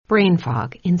brain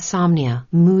fog, insomnia,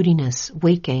 moodiness,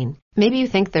 weight gain. Maybe you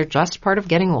think they're just part of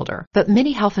getting older, but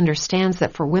MIDI Health understands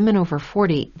that for women over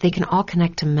 40, they can all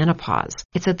connect to menopause.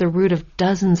 It's at the root of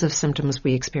dozens of symptoms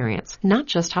we experience, not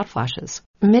just hot flashes.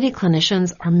 MIDI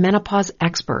clinicians are menopause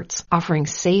experts, offering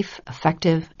safe,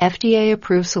 effective,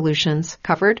 FDA-approved solutions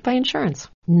covered by insurance.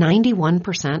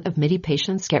 91% of MIDI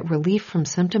patients get relief from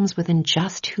symptoms within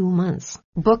just 2 months.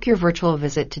 Book your virtual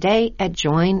visit today at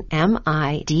joinmidi.com.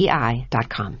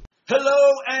 Hello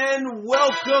and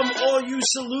welcome, all you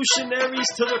solutionaries,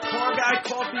 to the Car Guy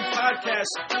Coffee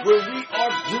Podcast, where we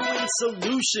are brewing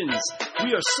solutions.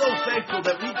 We are so thankful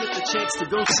that we get the chance to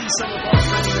go see some of our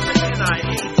friends at the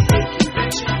NIADA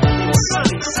convention in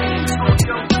sunny San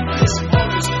Antonio this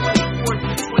August 24th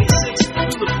and 26th.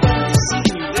 We look forward to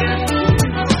seeing you there.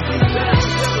 We will be better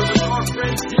together with our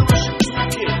friends Dealership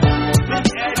Toolkit,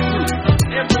 Big Ad Group,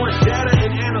 M1 Data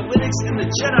and Analytics, and the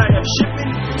Jedi of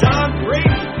Shipping, Don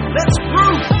Brady. Let's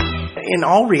brew! In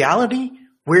all reality,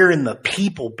 we're in the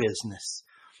people business.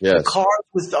 Yes. The cars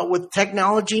with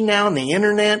technology now and the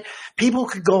internet, people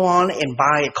could go on and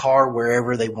buy a car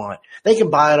wherever they want. They can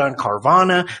buy it on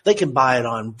Carvana, they can buy it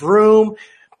on Vroom,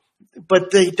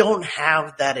 but they don't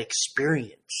have that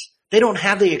experience. They don't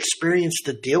have the experience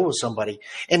to deal with somebody.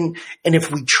 And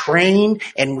if we train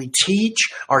and we teach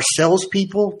our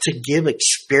salespeople to give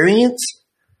experience,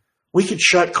 we could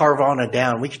shut Carvana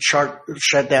down. We could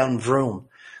shut down Vroom.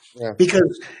 Yeah.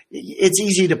 Because it's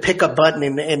easy to pick a button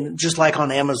and just like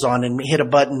on Amazon and hit a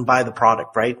button and buy the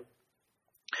product, right?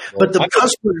 Well, but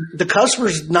the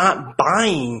customer's not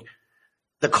buying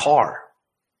the car.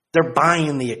 They're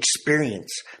buying the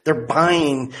experience. They're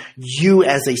buying you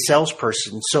as a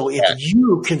salesperson. So if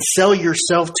you can sell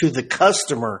yourself to the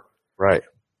customer, right,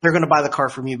 they're going to buy the car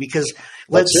from you. Because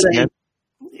let's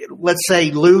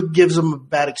say Lou gives them a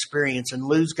bad experience and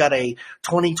Lou's got a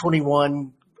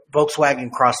 2021 Volkswagen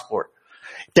Crossport.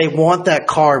 They want that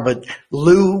car, but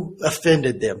Lou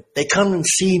offended them. They come and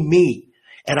see me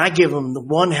and I give them the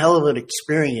one hell of an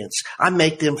experience. I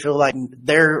make them feel like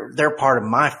they're part of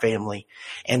my family.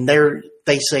 And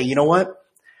they say, you know what?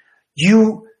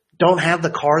 You don't have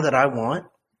the car that I want,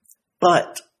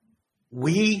 but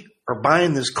we are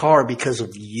buying this car because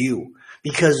of you.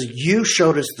 Because you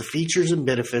showed us the features and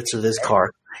benefits of this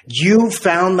car. You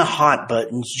found the hot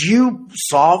buttons. You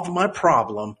solved my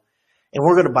problem, and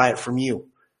we're going to buy it from you.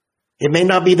 It may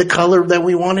not be the color that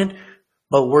we wanted,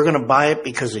 but we're going to buy it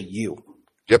because of you.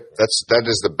 Yep, that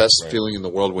is the best feeling in the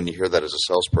world when you hear that as a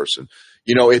salesperson.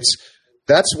 You know,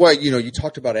 that's why, you know, you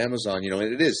talked about Amazon, you know,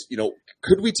 and it is, you know,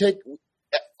 could we take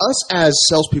us as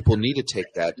salespeople need to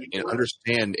take that and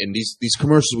understand, and these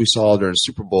commercials we saw during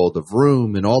Super Bowl, the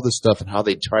Vroom and all this stuff and how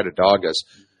they try to dog us.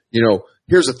 You know,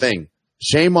 here's the thing.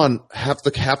 Shame on half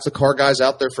the car guys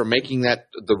out there for making that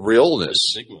the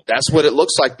realness. That's what it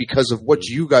looks like because of what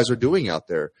you guys are doing out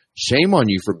there. Shame on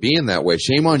you for being that way.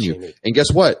 Shame on you. And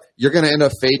guess what? You're going to end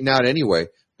up fading out anyway.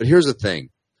 But here's the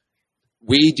thing.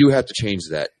 We do have to change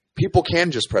that. People can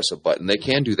just press a button. They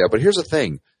can do that. But here's the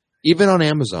thing. Even on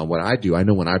Amazon, what I do, I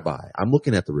know when I buy, I'm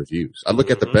looking at the reviews. I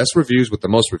look at the best reviews with the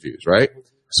most reviews, right?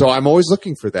 So I'm always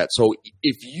looking for that. So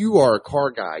if you are a car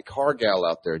guy, car gal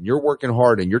out there, and you're working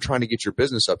hard and you're trying to get your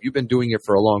business up, you've been doing it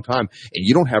for a long time, and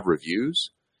you don't have reviews,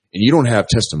 and you don't have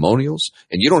testimonials,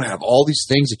 and you don't have all these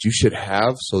things that you should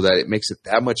have so that it makes it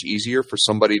that much easier for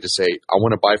somebody to say, I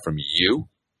want to buy from you,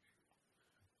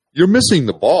 you're missing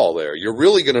the ball there. You're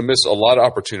really going to miss a lot of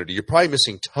opportunity. You're probably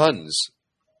missing tons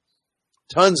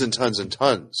and tons and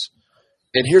tons.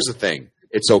 And here's the thing.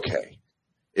 It's okay.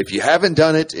 If you haven't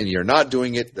done it and you're not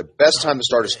doing it, the best time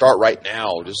to start right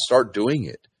now. Just start doing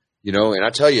it. You know, and I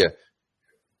tell you,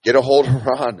 get a hold of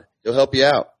Ron. He'll help you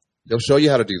out. He'll show you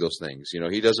how to do those things. You know,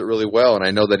 he does it really well. And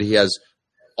I know that he has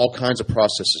all kinds of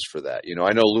processes for that. You know,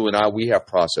 I know Lou and I, we have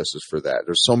processes for that.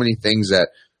 There's so many things that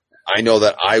I know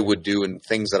that I would do and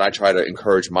things that I try to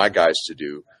encourage my guys to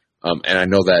do. And I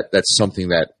know that that's something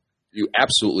that you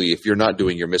absolutely, if you're not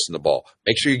doing, you're missing the ball.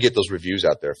 Make sure you get those reviews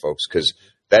out there, folks, because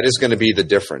that is going to be the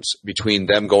difference between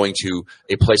them going to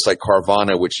a place like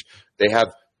Carvana, which they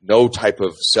have no type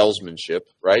of salesmanship,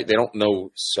 right? They don't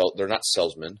know, they're not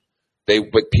salesmen.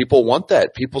 But people want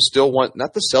that. People still want,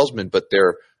 not the salesman, but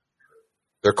their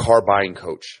car buying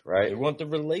coach, right? They want the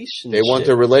relationship. They want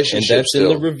the relationship. And that's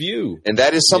still in the review. And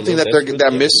that is something that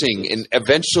they're missing. And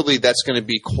eventually that's going to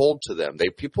be cold to them.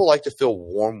 People like to feel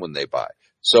warm when they buy.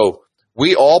 So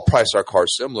we all price our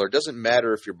cars similar. It doesn't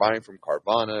matter if you're buying from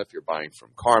Carvana, if you're buying from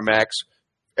CarMax.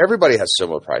 Everybody has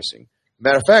similar pricing.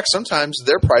 Matter of fact, sometimes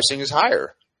their pricing is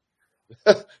higher.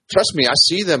 Trust me, I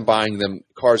see them buying them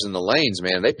cars in the lanes,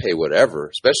 man. They pay whatever,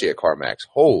 especially at CarMax.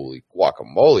 Holy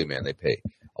guacamole, man, they pay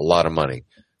a lot of money.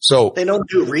 So they don't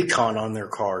do recon on their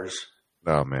cars.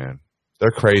 Oh man,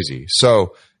 they're crazy.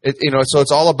 So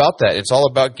it's all about that. It's all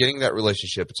about getting that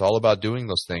relationship. It's all about doing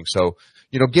those things. So,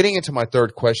 getting into my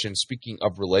third question, speaking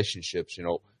of relationships,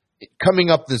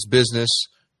 coming up this business,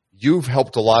 you've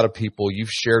helped a lot of people. You've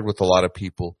shared with a lot of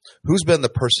people. Who's been the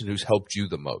person who's helped you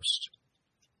the most?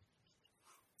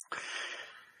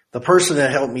 The person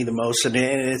that helped me the most, and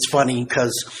it's funny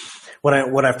because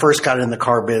when I first got in the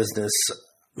car business,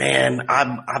 man,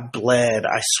 I bled,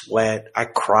 I sweat, I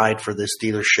cried for this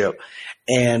dealership.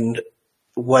 And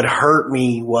what hurt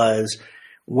me was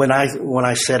when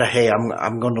I said, hey,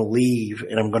 I'm going to leave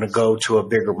and I'm going to go to a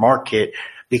bigger market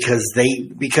because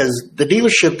the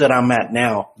dealership that I'm at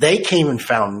now, they came and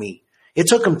found me. It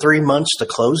took them 3 months to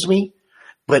close me,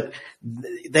 but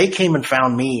they came and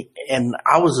found me, and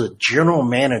I was a general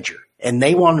manager, and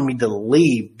they wanted me to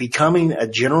leave becoming a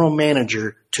general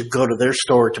manager to go to their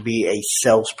store to be a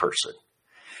salesperson.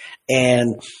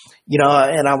 And,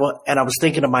 and I was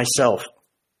thinking to myself,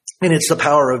 and it's the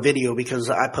power of video, because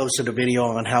I posted a video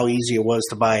on how easy it was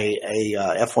to buy a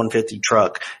F-150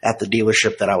 truck at the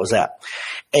dealership that I was at.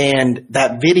 And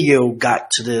that video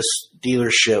got to this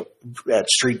dealership at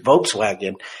Street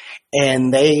Volkswagen,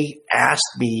 and they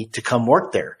asked me to come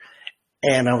work there.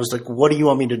 And I was like, what do you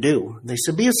want me to do? They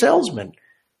said, be a salesman.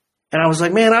 And I was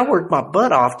like, man, I worked my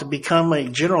butt off to become a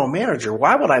general manager.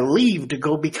 Why would I leave to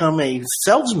go become a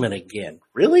salesman again?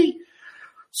 Really?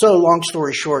 So long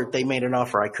story short, they made an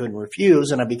offer I couldn't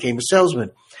refuse, and I became a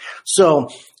salesman. So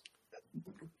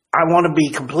I want to be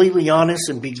completely honest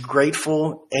and be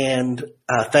grateful and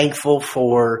thankful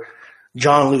for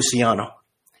John Luciano.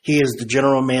 He is the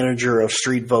general manager of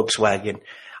Street Volkswagen.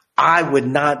 I would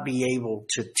not be able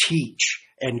to teach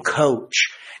and coach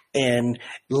and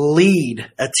lead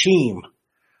a team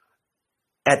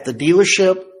at the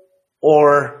dealership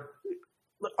or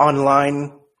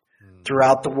online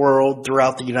throughout the world,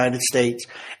 throughout the United States,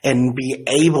 and be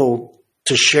able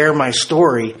to share my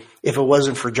story if it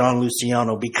wasn't for John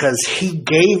Luciano, because he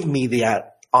gave me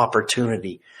that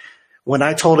opportunity. When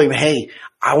I told him, hey,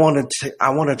 I want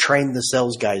to train the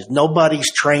sales guys.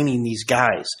 Nobody's training these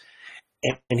guys.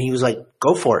 And he was like,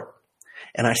 go for it.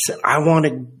 And I said, I want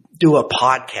to do a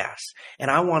podcast,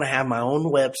 and I want to have my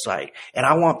own website, and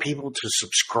I want people to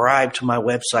subscribe to my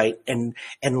website and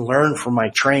learn from my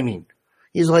training.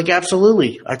 He's like,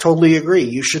 absolutely. I totally agree.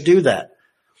 You should do that.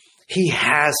 He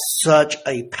has such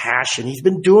a passion. He's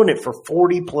been doing it for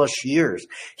 40 plus years.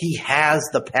 He has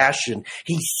the passion.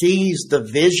 He sees the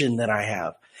vision that I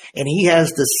have, and he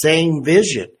has the same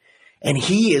vision. And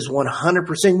he is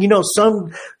 100%.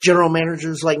 Some general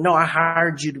managers like, no, I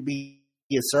hired you to be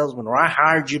a salesman, or I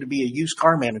hired you to be a used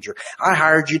car manager. I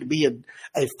hired you to be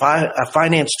a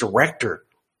finance director.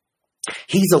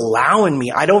 He's allowing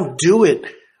me. I don't do it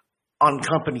on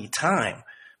company time,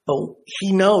 but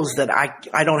he knows that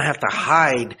I don't have to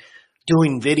hide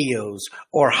doing videos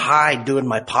or hide doing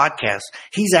my podcast.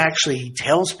 He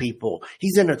tells people,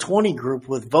 he's in a 20 group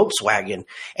with Volkswagen,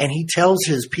 and he tells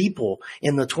his people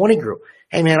in the 20 group,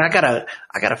 hey man, I got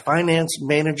a finance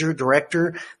manager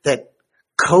director that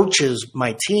coaches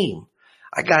my team.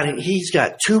 He's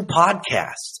got 2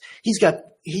 podcasts.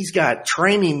 He's got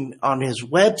training on his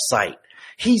website.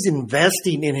 He's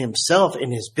investing in himself,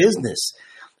 in his business.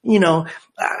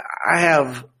 I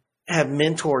have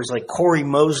mentors like Corey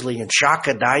Mosley and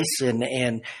Shaka Dyson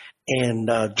and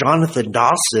Jonathan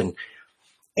Dawson.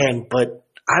 But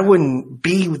I wouldn't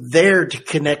be there to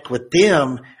connect with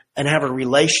them and have a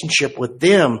relationship with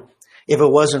them if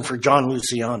it wasn't for John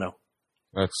Luciano.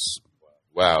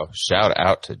 Wow. Shout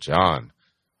out to John.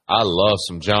 I love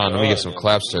some John. Let me get some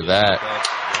claps to that.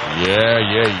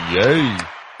 Yeah.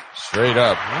 Straight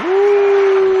up.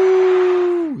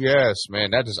 Woo! Yes,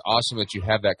 man. That is awesome that you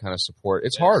have that kind of support.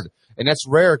 It's hard. And that's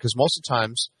rare, because most of the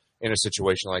times in a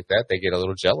situation like that, they get a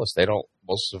little jealous.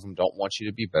 Most of them don't want you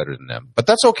to be better than them. But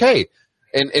that's okay.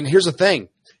 And here's the thing.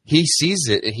 He sees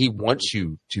it, and he wants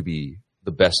you to be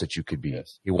the best that you could be.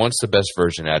 Yes. He wants the best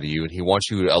version out of you, and he wants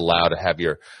you to allow to have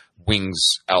your wings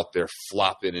out there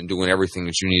flopping and doing everything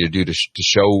that you need to do to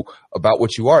show about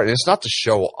what you are. And it's not to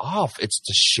show off. It's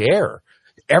to share.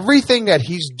 Everything that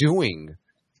he's doing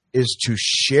is to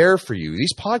share for you.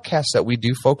 These podcasts that we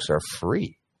do, folks, are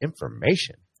free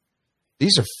information.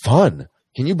 These are fun.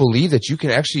 Can you believe that you can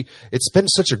actually – it's been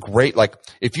such a great – like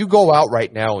if you go out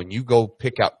right now and you go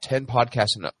pick out 10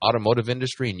 podcasts in the automotive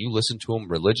industry and you listen to them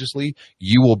religiously,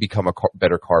 you will become a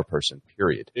better car person,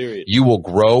 period. You will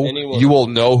grow. You will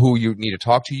know who you need to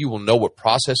talk to. You will know what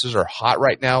processes are hot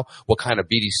right now, what kind of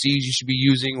BDCs you should be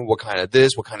using, what kind of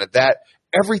this, what kind of that.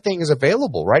 Everything is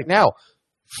available right now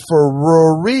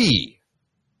for free.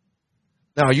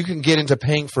 Now you can get into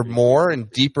paying for more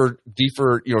and deeper,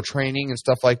 training and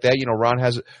stuff like that.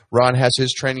 Ron has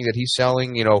his training that he's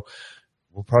selling.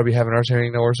 We'll probably be having our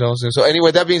training that we're selling soon. So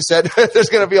anyway, that being said, there's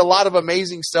going to be a lot of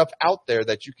amazing stuff out there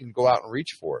that you can go out and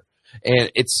reach for. And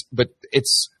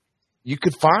you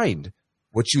could find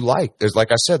what you like.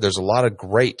 Like I said, there's a lot of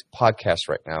great podcasts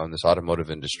right now in this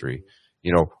automotive industry.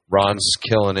 Ron's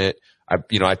killing it.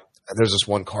 There's this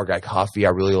one, Car Guy Coffee,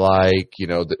 I really like.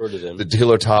 The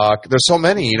Dealer Talk. There's so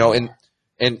many. And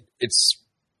it's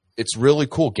really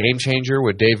cool. Game Changer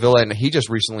with Dave Villa, and he just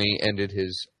recently ended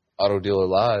his Auto Dealer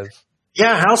Live.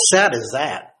 Yeah, how sad is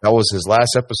that? That was his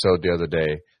last episode the other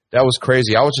day. That was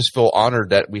crazy. I was just feel honored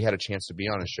that we had a chance to be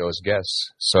on his show as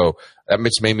guests. So that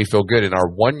made me feel good. In our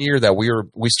 1 year that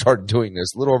we started doing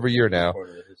this, a little over a year now,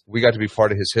 we got to be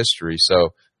part of his history.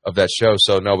 So of that show.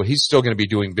 So no, but he's still going to be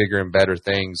doing bigger and better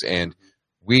things. And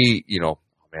we,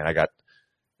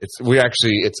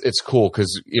 it's cool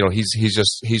because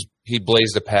he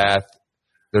blazed the path.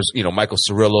 There's Michael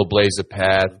Cirillo blazed the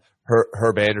path.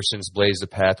 Herb Anderson's blazed the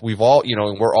path. We've all,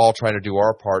 and we're all trying to do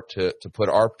our part to put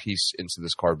our piece into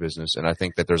this car business. And I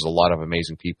think that there's a lot of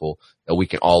amazing people that we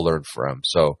can all learn from.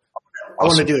 So I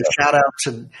want to do a shout out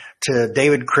to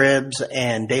David Cribbs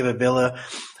and David Villa.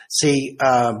 See,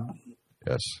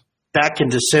 yes. Back in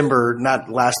December, not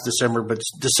last December, but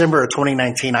December of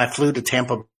 2019, I flew to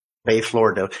Tampa Bay,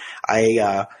 Florida.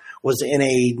 I was in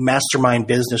a mastermind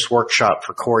business workshop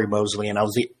for Corey Mosley, and I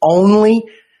was the only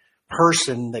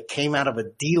person that came out of a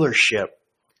dealership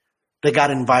that got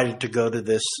invited to go to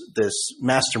this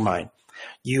mastermind.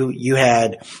 You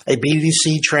had a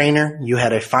BDC trainer, you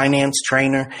had a finance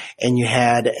trainer, and you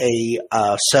had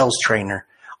a sales trainer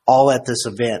all at this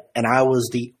event. And I was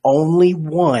the only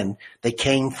one that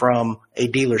came from a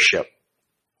dealership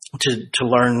to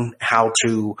learn how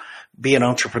to be an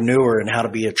entrepreneur and how to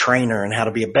be a trainer and how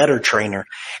to be a better trainer.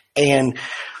 And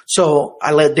so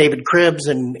I let David Cribbs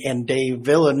and Dave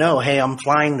Villa know, hey, I'm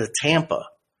flying to Tampa.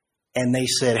 And they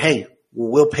said, hey,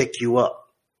 we'll pick you up.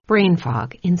 Brain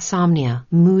fog, insomnia,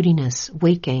 moodiness,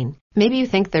 weight gain. Maybe you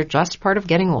think they're just part of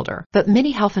getting older, but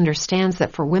MIDI Health understands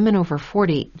that for women over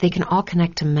 40, they can all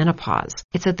connect to menopause.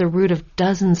 It's at the root of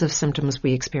dozens of symptoms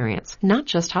we experience, not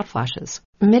just hot flashes.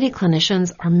 MIDI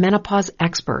clinicians are menopause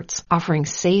experts, offering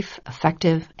safe,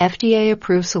 effective,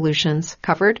 FDA-approved solutions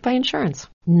covered by insurance.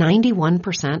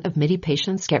 91% of MIDI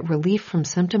patients get relief from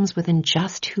symptoms within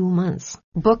just 2 months.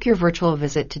 Book your virtual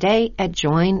visit today at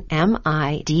joinmidi.com.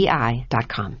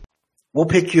 We'll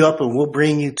pick you up and we'll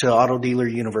bring you to Auto Dealer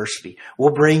University.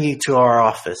 We'll bring you to our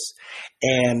office.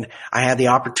 And I had the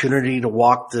opportunity to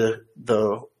walk the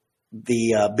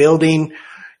building,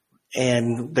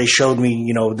 and they showed me,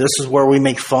 this is where we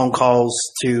make phone calls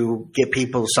to get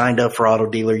people signed up for Auto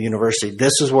Dealer University.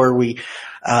 This is where we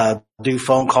do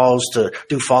phone calls to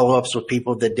do follow-ups with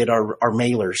people that did our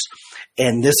mailers.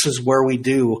 And this is where we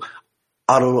do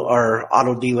our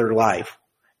Auto Dealer Live.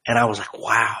 And I was like,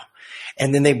 wow.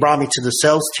 And then they brought me to the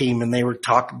sales team, and they were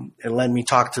talking and letting me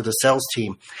talk to the sales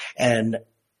team. And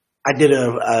I did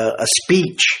a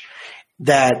speech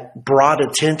that brought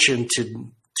attention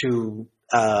to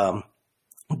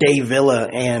Dave Villa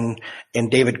and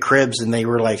David Cribbs, and they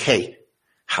were like, hey,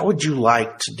 how would you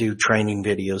like to do training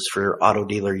videos for Auto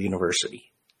Dealer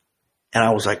University? And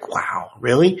I was like, wow,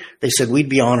 really? They said, we'd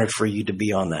be honored for you to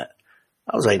be on that.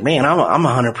 I was like, man, I'm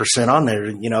 100% on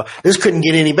there. This couldn't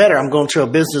get any better. I'm going to a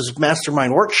business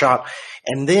mastermind workshop.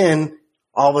 And then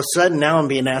all of a sudden now I'm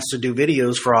being asked to do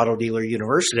videos for Auto Dealer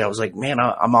University. I was like, man,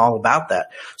 I'm all about that.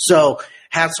 So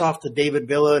hats off to David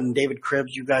Villa and David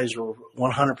Cribbs. You guys are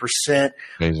 100%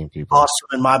 amazing people. Awesome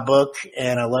in my book.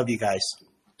 And I love you guys.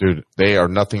 Dude, they are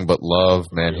nothing but love,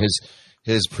 man.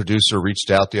 His producer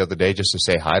reached out the other day just to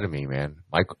say hi to me, man.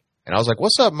 Mike. And I was like,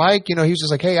 what's up, Mike? He was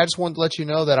just like, hey, I just wanted to let you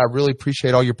know that I really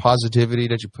appreciate all your positivity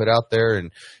that you put out there.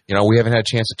 And, we haven't had a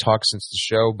chance to talk since the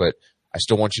show, but I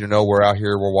still want you to know we're out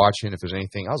here, we're watching if there's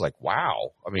anything. I was like,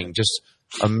 wow. I mean, just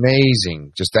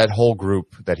amazing. Just that whole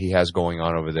group that he has going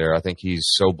on over there. I think he's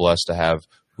so blessed to have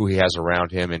who he has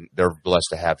around him, and they're blessed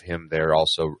to have him there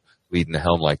also leading the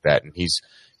helm like that. And he's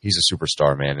a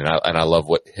superstar, man. And I love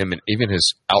what him and even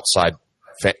his outside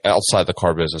the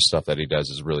car business stuff that he does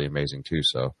is really amazing too.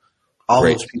 So. All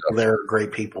those people there are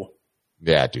great people.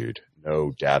 Yeah, dude.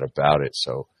 No doubt about it.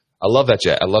 So I love that,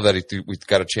 Jet. I love that we've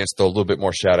got a chance to throw a little bit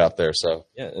more shout out there. So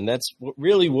yeah, and that's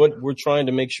really what we're trying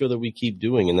to make sure that we keep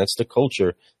doing. And that's the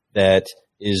culture that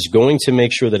is going to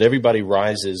make sure that everybody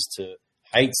rises to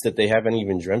heights that they haven't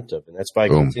even dreamt of. And that's by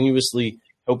continuously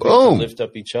helping to lift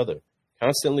up each other,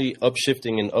 constantly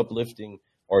upshifting and uplifting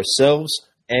ourselves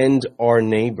and our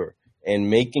neighbor. and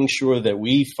making sure that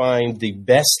we find the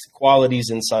best qualities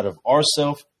inside of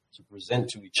ourselves to present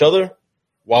to each other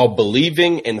while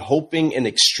believing and hoping and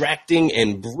extracting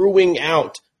and brewing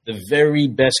out the very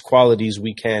best qualities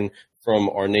we can from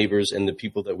our neighbors and the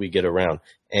people that we get around.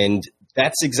 And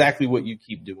that's exactly what you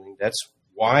keep doing. That's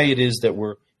why it is that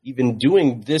we're even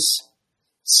doing this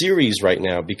series right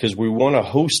now, because we want to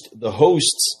host the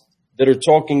hosts that are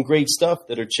talking great stuff,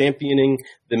 that are championing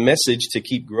the message to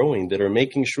keep growing, that are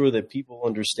making sure that people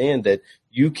understand that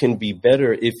you can be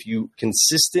better if you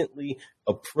consistently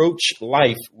approach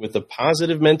life with a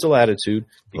positive mental attitude,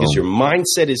 because your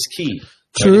mindset is key.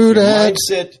 True if your that.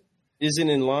 mindset isn't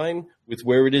in line with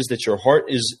where it is that your heart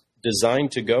is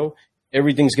designed to go,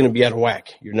 everything's going to be out of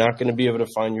whack. You're not going to be able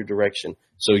to find your direction.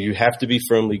 So you have to be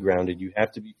firmly grounded. You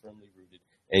have to be firmly rooted.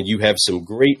 And you have some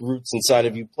great roots inside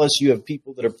of you. Plus, you have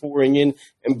people that are pouring in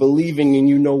and believing in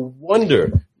you. No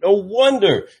wonder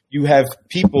you have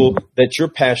people that you're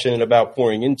passionate about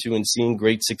pouring into and seeing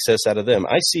great success out of them.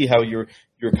 I see how your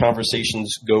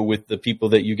conversations go with the people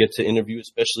that you get to interview,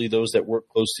 especially those that work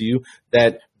close to you.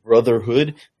 That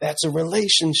brotherhood, that's a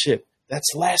relationship.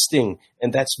 That's lasting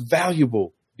and that's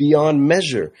valuable beyond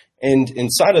measure. And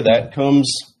inside of that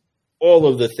comes all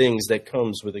of the things that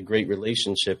comes with a great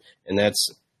relationship. And that's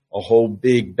a whole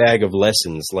big bag of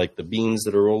lessons, like the beans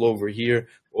that are all over here,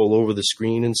 all over the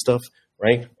screen and stuff,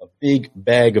 right? A big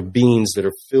bag of beans that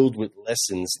are filled with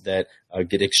lessons that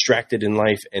get extracted in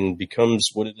life and becomes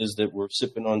what it is that we're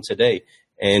sipping on today.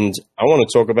 And I want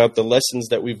to talk about the lessons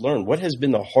that we've learned. What has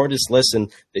been the hardest lesson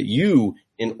that you,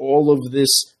 in all of this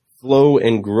flow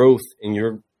and growth in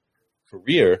your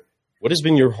career, what has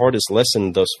been your hardest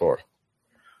lesson thus far?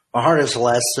 My hardest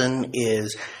lesson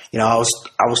is, I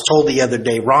was told the other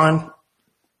day, Ron,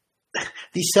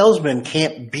 these salesmen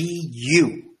can't be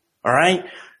you. All right.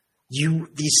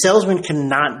 These salesmen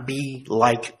cannot be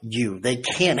like you. They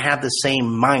can't have the same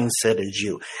mindset as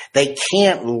you. They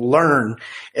can't learn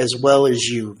as well as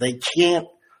you. They can't.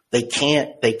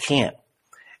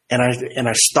 And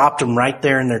I stopped them right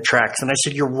there in their tracks. And I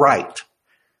said, you're right.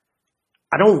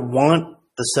 I don't want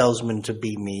the salesman to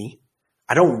be me.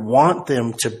 I don't want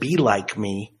them to be like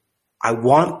me. I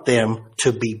want them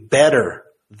to be better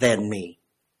than me.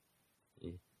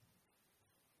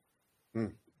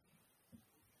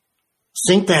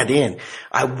 Sink that in.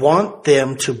 I want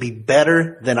them to be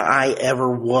better than I ever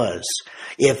was.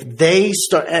 If they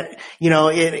start,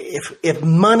 if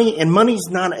money, and money's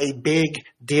not a big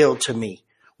deal to me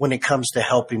when it comes to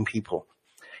helping people.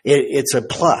 It's a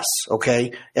plus,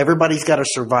 okay? Everybody's got to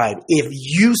survive. If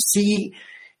you see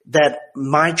that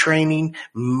my training,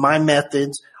 my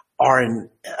methods are an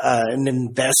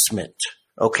investment,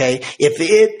 okay? If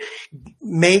it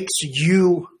makes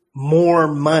you more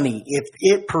money, if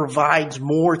it provides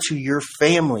more to your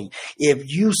family, if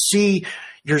you see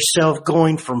yourself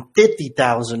going from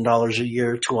 $50,000 a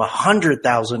year to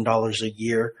 $100,000 a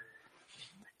year,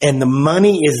 and the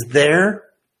money is there,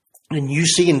 and you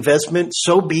see investment,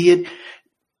 so be it.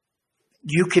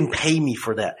 You can pay me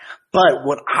for that. But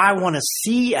what I want to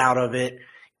see out of it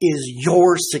is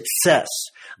your success.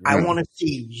 I want to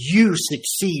see you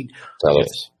succeed.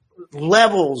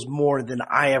 Levels more than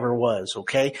I ever was,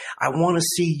 okay? I want to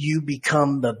see you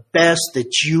become the best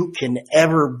that you can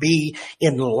ever be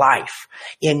in life,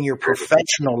 in your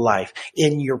professional life,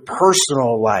 in your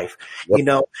personal life.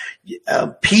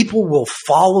 Yep. People will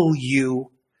follow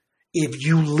you if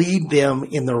you lead them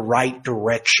in the right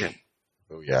direction.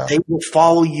 Oh, yeah. They will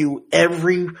follow you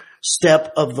every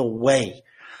step of the way.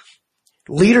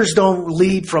 Leaders don't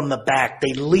lead from the back.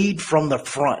 They lead from the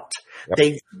front.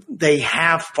 Yep. They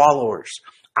have followers.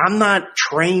 I'm not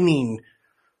training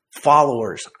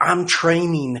followers. I'm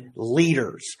training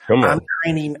leaders. I'm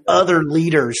training other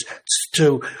leaders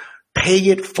to pay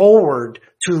it forward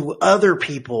to other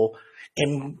people,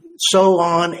 and so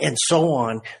on and so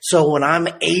on. So when I'm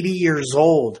 80 years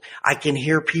old, I can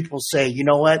hear people say, you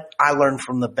know what? I learned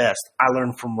from the best. I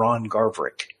learned from Ron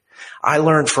Garverick. I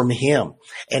learned from him,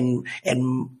 and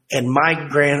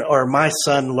my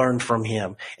son learned from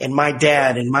him, and my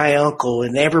dad and my uncle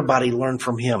and everybody learned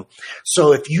from him.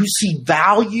 So if you see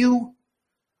value,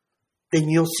 then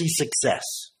you'll see success.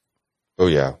 Oh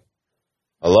yeah.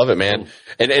 I love it, man.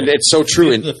 And it's so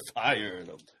true. And the fire in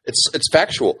them. It's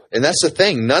factual. And that's the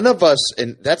thing. None of us,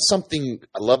 and that's something,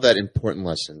 I love that important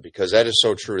lesson, because that is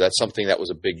so true. That's something that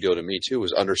was a big deal to me too,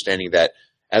 was understanding that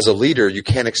as a leader, you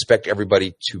can't expect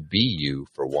everybody to be you,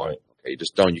 for one. Okay, you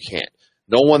just don't. You can't.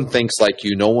 No one thinks like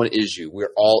you. No one is you.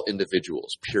 We're all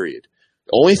individuals, period.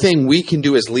 The only thing we can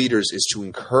do as leaders is to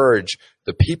encourage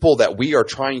the people that we are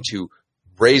trying to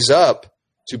raise up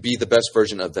to be the best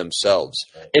version of themselves.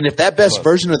 And if that best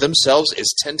version of themselves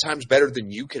is 10 times better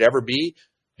than you could ever be,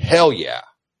 hell yeah.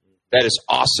 That is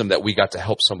awesome that we got to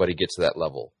help somebody get to that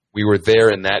level. We were there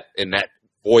in that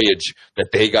voyage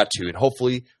that they got to. And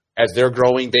hopefully, as they're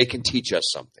growing, they can teach us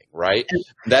something, right?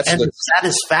 The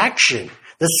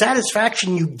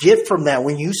satisfaction you get from that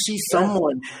when you see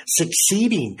someone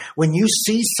succeeding, when you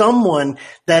see someone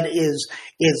that is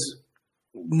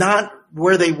not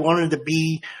where they wanted to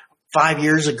be 5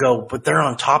 years ago, but they're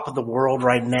on top of the world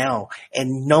right now,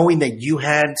 and knowing that you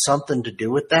had something to do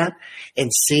with that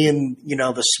and seeing,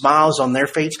 the smiles on their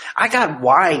face. I got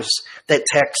wives that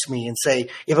text me and say,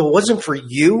 if it wasn't for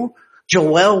you,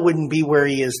 Joel wouldn't be where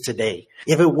he is today.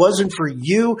 If it wasn't for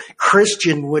you,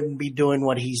 Christian wouldn't be doing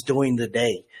what he's doing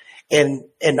today. And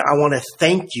I want to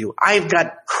thank you. I've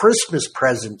got Christmas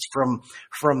presents from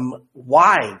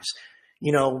wives,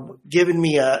 giving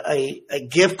me a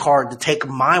gift card to take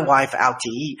my wife out to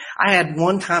eat.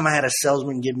 One time I had a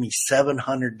salesman give me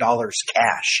 $700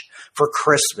 cash for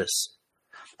Christmas.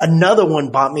 Another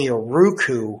one bought me a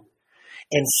Roku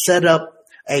and set up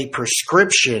a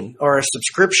prescription or a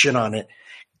subscription on it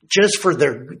just for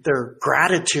their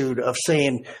gratitude of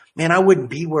saying, man, I wouldn't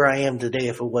be where I am today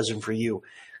if it wasn't for you.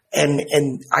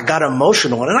 And I got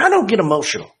emotional, and I don't get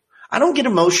emotional. I don't get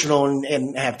emotional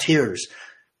and have tears,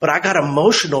 but I got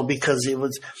emotional because it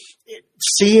was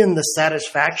seeing the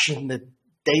satisfaction that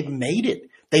they've made it.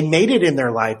 They made it in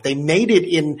their life. They made it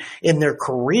in their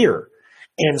career.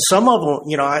 And some of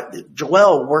them,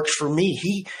 Joel works for me.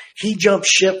 He jumped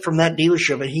ship from that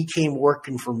dealership and he came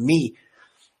working for me.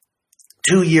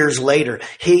 2 years later,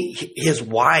 his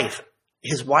wife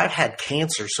had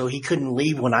cancer, so he couldn't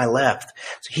leave when I left.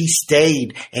 So he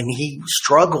stayed and he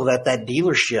struggled at that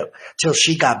dealership till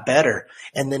she got better.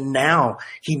 And then now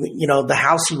the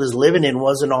house he was living in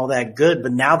wasn't all that good,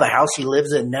 but now the house he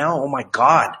lives in now, oh my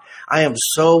God, I am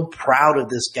so proud of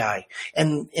this guy.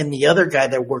 And the other guy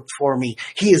that worked for me,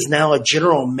 he is now a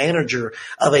general manager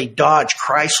of a Dodge,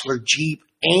 Chrysler, Jeep,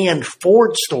 and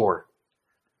Ford store.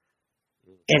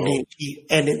 And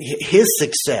his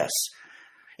success.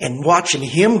 And watching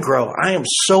him grow, I am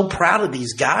so proud of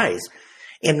these guys.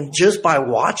 And just by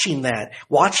watching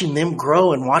them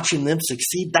grow and watching them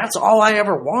succeed, that's all I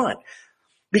ever want.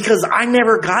 Because I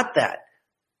never got that.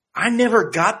 I never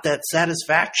got that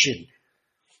satisfaction.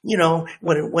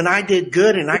 When I did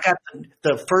good and I got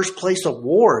the first place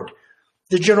award,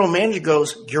 the general manager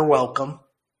goes, "You're welcome."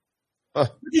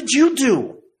 What did you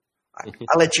do?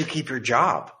 I let you keep your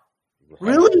job.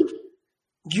 Really?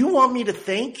 You want me to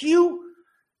thank you?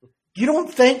 You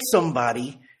don't thank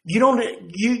somebody.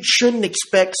 You shouldn't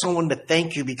expect someone to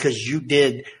thank you because you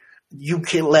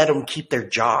can let them keep their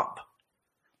job.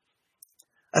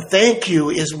 A thank you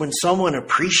is when someone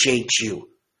appreciates you.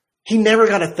 He never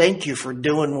got a thank you for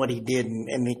doing what he did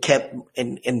and he kept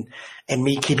and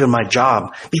me keeping my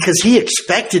job because he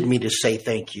expected me to say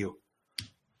thank you.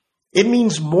 It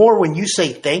means more when you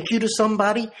say thank you to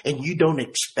somebody and you don't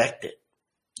expect it.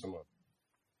 Come on.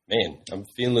 Man, I'm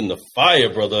feeling the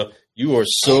fire, brother. You are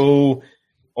so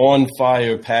on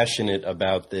fire, passionate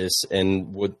about this.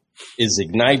 And what is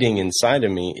igniting inside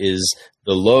of me is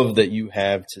the love that you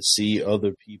have to see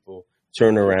other people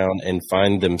turn around and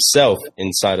find themselves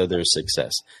inside of their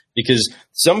success. Because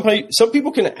some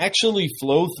people can actually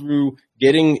flow through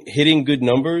hitting good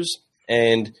numbers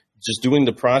and just doing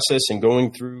the process and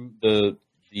going through the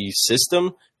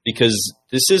system, because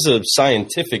this is a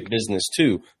scientific business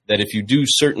too, that if you do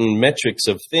certain metrics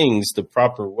of things the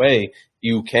proper way,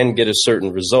 you can get a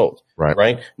certain result.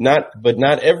 Right? But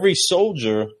not every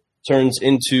soldier turns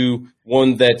into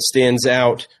one that stands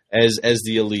out as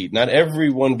the elite. Not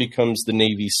everyone becomes the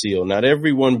Navy SEAL. Not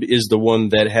everyone is the one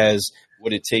that has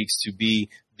what it takes to be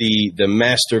the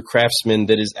master craftsman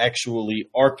that is actually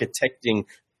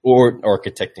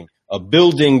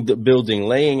building the building,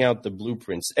 laying out the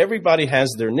blueprints. Everybody has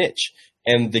their niche.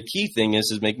 And the key thing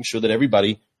is making sure that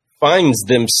everybody finds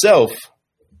themselves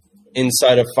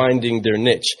inside of finding their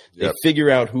niche. They figure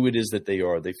out who it is that they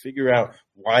are. They figure out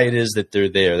why it is that they're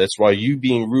there. That's why you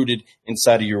being rooted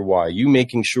inside of your why, you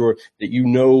making sure that you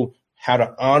know how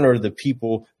to honor the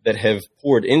people that have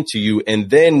poured into you, and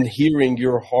then hearing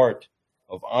your heart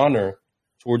of honor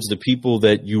towards the people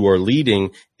that you are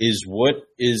leading is what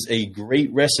is a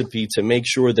great recipe to make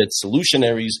sure that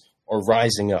solutionaries are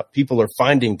rising up. People are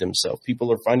finding themselves.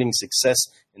 People are finding success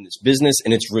in this business,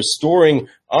 and it's restoring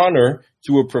honor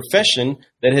to a profession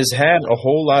that has had a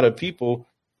whole lot of people.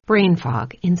 Brain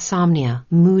fog, insomnia,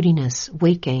 moodiness,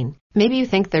 weight gain. Maybe you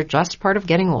think they're just part of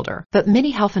getting older, but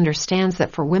MIDI Health understands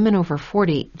that for women over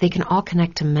 40, they can all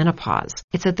connect to menopause.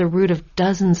 It's at the root of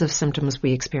dozens of symptoms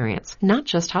we experience, not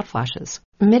just hot flashes.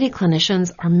 MIDI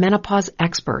clinicians are menopause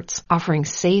experts, offering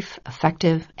safe,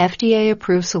 effective,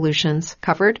 FDA-approved solutions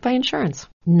covered by insurance.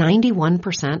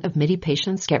 91% of MIDI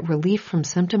patients get relief from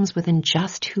symptoms within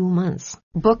just 2 months.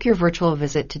 Book your virtual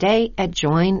visit today at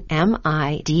joinmidi.com.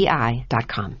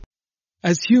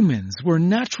 As humans, we're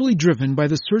naturally driven by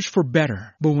the search for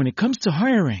better. But when it comes to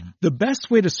hiring, the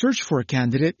best way to search for a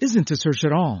candidate isn't to search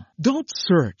at all. Don't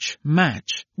search,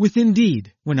 match with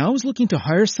Indeed. When I was looking to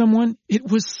hire someone, it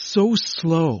was so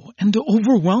slow and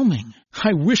overwhelming.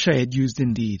 I wish I had used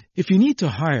Indeed. If you need to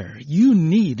hire, you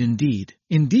need Indeed.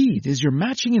 Indeed is your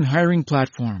matching and hiring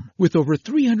platform with over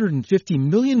 350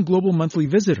 million global monthly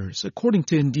visitors, according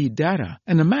to Indeed data,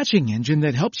 and a matching engine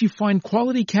that helps you find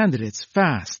quality candidates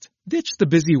fast. Ditch the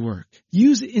busy work.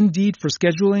 Use Indeed for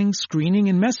scheduling, screening,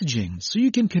 and messaging so you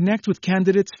can connect with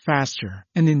candidates faster.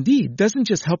 And Indeed doesn't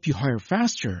just help you hire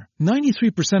faster.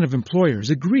 93% of employers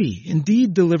agree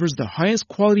Indeed delivers the highest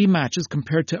quality matches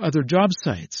compared to other job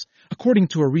sites, according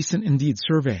to a recent Indeed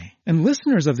survey. And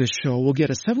listeners of this show will get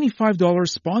a $75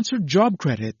 sponsored job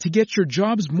credit to get your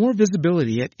jobs more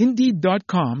visibility at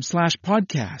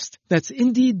Indeed.com/podcast. That's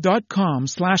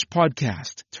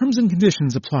Indeed.com/podcast. Terms and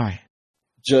conditions apply.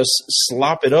 Just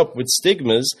slop it up with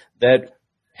stigmas that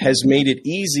has made it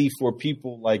easy for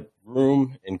people like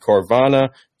Vroom and Carvana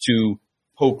to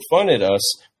poke fun at us.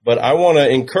 But I want to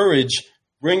encourage,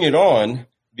 bring it on,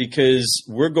 because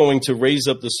we're going to raise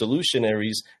up the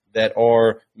solutionaries that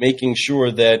are making sure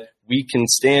that we can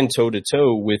stand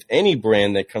toe-to-toe with any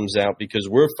brand that comes out, because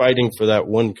we're fighting for that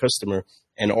one customer.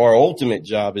 And our ultimate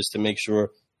job is to make sure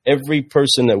every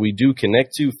person that we do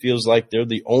connect to feels like they're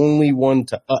the only one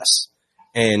to us.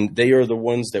 And they are the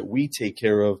ones that we take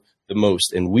care of the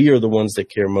most, and we are the ones that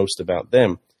care most about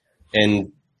them.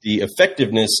 And the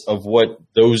effectiveness of what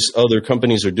those other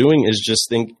companies are doing is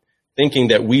just thinking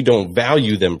that we don't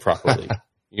value them properly.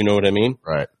 You know what I mean?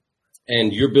 Right.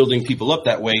 And you're building people up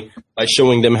that way by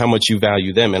showing them how much you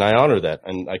value them. And I honor that.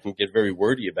 And I can get very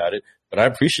wordy about it, but I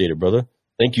appreciate it, brother.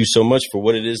 Thank you so much for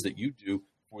what it is that you do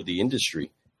for the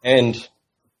industry and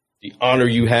the honor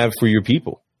you have for your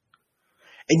people.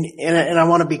 And I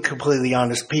want to be completely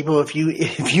honest, people. If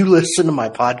you listen to my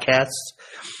podcasts,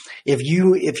 if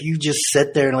you just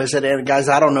sit there and listen, and guys,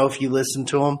 I don't know if you listen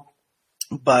to them,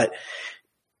 but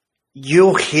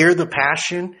you'll hear the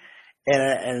passion,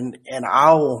 and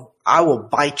I will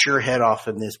bite your head off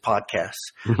in this podcast.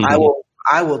 I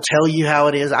will tell you how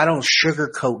it is. I don't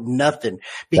sugarcoat nothing,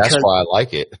 because that's why I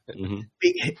like it. And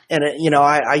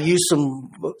I use some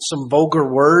vulgar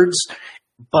words,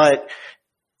 but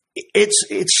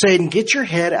it's saying, get your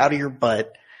head out of your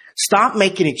butt. Stop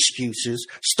making excuses.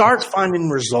 Start finding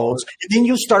results, and then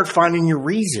you'll start finding your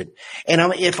reason. And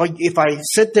if I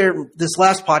sit there, this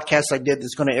last podcast I did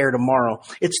that's going to air tomorrow,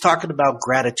 it's talking about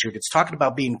gratitude. It's talking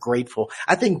about being grateful.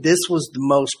 I think this was the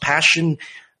most passion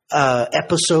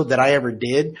episode that I ever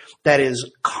did. That is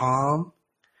calm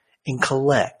and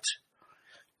collect.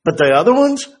 But the other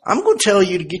ones, I'm going to tell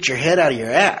you to get your head out of your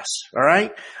ass. All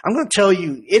right, I'm going to tell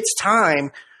you it's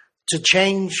time to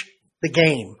change the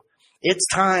game. It's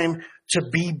time to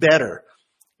be better.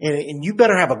 And you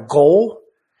better have a goal.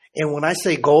 And when I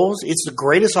say goals, it's the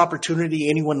greatest opportunity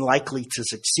anyone likely to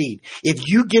succeed. If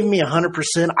you give me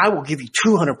 100%, I will give you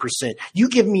 200%. You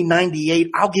give me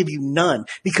 98, I'll give you none,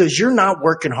 because you're not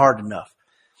working hard enough.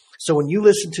 So when you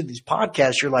listen to these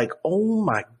podcasts, you're like, oh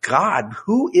my God,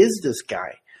 who is this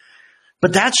guy?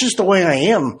 But that's just the way I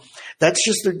am. That's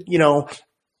just But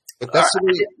that's the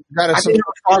way I didn't have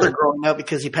a father growing up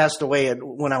because he passed away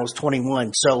when I was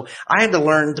 21. So I had to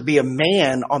learn to be a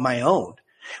man on my own.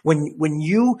 When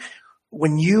you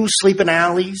sleep in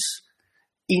alleys,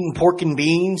 eating pork and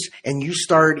beans, and you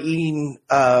start eating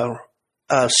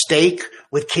steak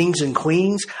with kings and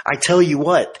queens, I tell you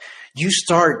what, you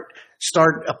start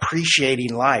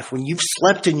appreciating life. When you've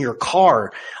slept in your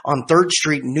car on 3rd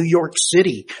Street in New York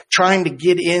City trying to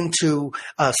get into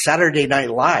Saturday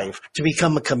Night Live to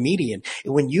become a comedian.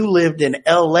 When you lived in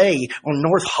LA or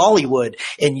North Hollywood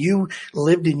and you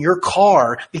lived in your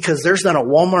car because there's not a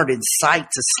Walmart in sight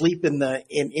to sleep in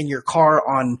your car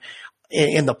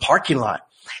in the parking lot.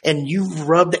 And you've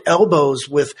rubbed elbows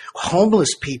with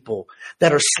homeless people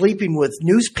that are sleeping with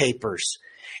newspapers.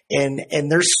 And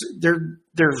they're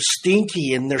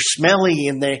stinky and they're smelly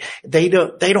and they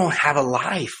don't have a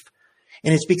life.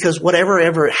 And it's because whatever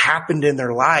ever happened in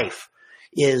their life,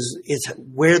 is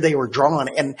where they were drawn.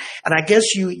 And I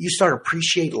guess you start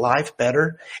appreciate life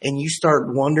better, and you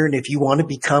start wondering if you want to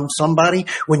become somebody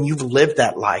when you've lived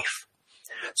that life.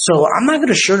 So I'm not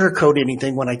going to sugarcoat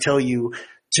anything when I tell you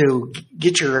to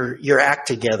get your act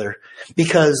together,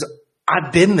 because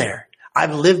I've been there.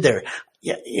 I've lived there.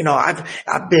 You know,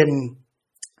 I've been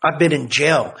in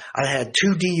jail. I had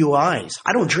 2 DUIs.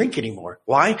 I don't drink anymore.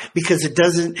 Why? Because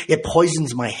it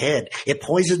poisons my head. It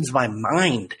poisons my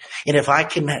mind. And if I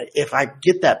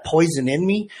get that poison in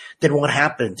me, then what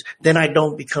happens? Then I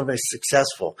don't become as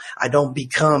successful. I don't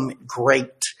become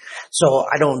great. So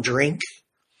I don't drink,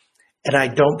 and I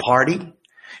don't party,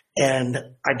 and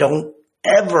I don't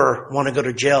ever want to go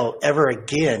to jail ever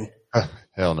again.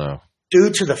 Hell no. Due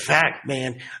to the fact,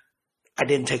 man, I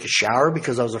didn't take a shower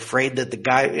because I was afraid that the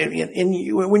guy,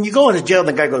 when you go into jail,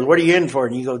 the guy goes, "What are you in for?"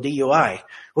 And you go, "DUI."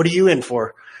 "What are you in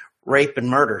for?" "Rape and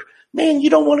murder." Man,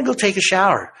 you don't want to go take a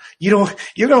shower. You're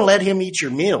going to let him eat your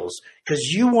meals because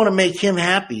you want to make him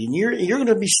happy, and you're going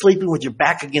to be sleeping with your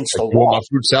back against the You want wall. my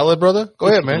fruit salad, brother? Go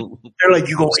ahead, man. They're like,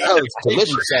 "You go eat Salad, it."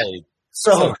 delicious salad.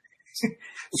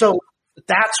 So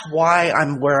that's why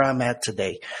I'm where I'm at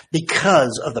today,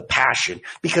 because of the passion,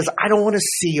 because I don't want to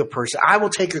see a person. I will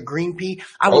take a green pea.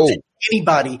 I will take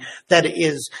anybody that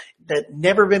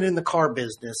never been in the car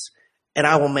business, and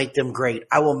I will make them great.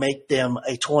 I will make them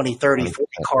a 20, 30, 40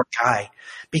 car guy,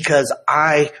 because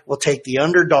I will take the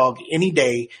underdog any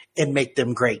day and make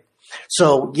them great.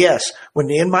 So yes, when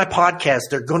in my podcast,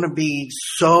 they're going to be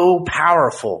so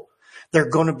powerful. They're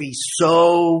going to be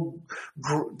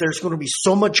there's going to be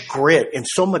so much grit and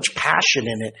so much passion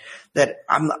in it that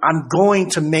I'm going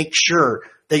to make sure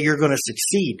that you're going to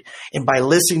succeed. And by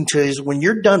listening when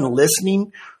you're done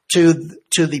listening to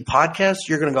the podcast,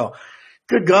 you're going to go,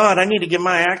 "Good God, I need to get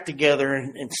my act together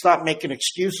and stop making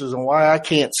excuses on why I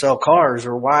can't sell cars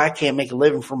or why I can't make a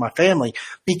living for my family."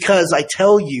 Because I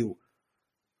tell you,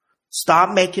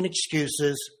 stop making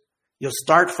excuses. You'll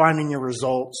start finding your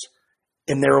results,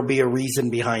 and there will be a reason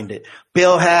behind it.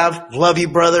 Bill Have, love you,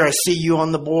 brother. I see you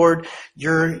on the board.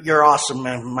 You're awesome,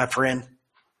 man, my friend.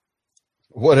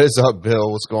 What is up,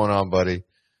 Bill? What's going on, buddy?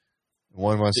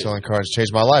 1 month selling cars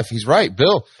changed my life. He's right,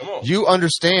 Bill. You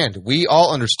understand. We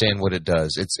all understand what it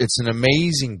does. It's an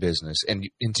amazing business, and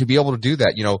to be able to do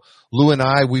that, you know, Lou and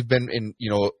I, we've been in, you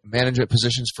know, management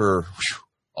positions for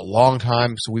a long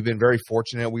time, so we've been very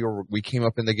fortunate. We came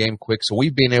up in the game quick, so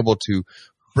we've been able to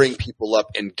bring people up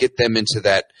and get them into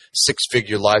that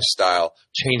 6-figure lifestyle,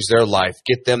 change their life,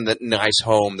 get them that nice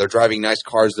home. They're driving nice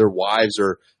cars. Their wives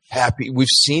are happy. We've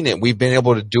seen it. We've been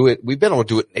able to do it. We've been able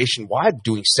to do it nationwide,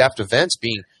 doing staffed events,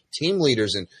 being team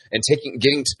leaders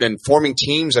and forming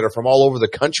teams that are from all over the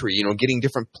country, you know, getting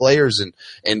different players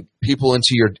and people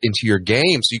into your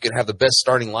game so you can have the best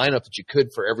starting lineup that you could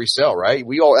for every sale, right?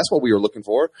 That's what we were looking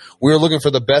for. We were looking for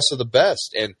the best of the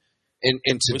best. And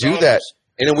to do that,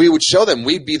 and then we would show them,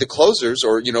 we'd be the closers,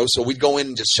 or, you know, so we'd go in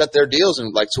and just shut their deals,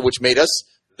 and which made us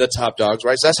the top dogs,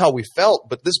 right? So that's how we felt.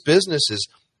 But this business is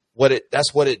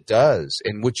that's what it does,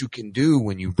 and what you can do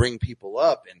when you bring people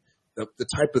up, and the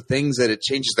type of things that it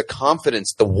changes, the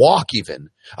confidence, the walk even.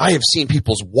 I have seen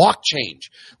people's walk change.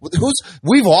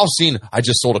 We've all seen, I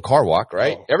just sold a car walk,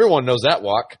 right? Oh. Everyone knows that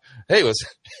walk. Hey,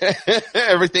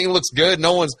 everything looks good.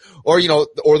 No one's, or, you know,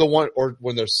 or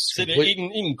when they're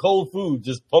eating cold food,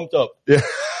 just pumped up. Yeah.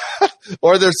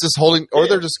 Or there's just or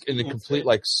they're just in a complete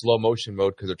like slow motion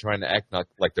mode because they're trying to act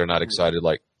like they're not excited.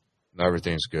 Like, no,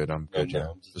 everything's good. I'm good. Yeah.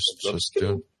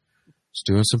 Just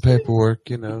doing some paperwork,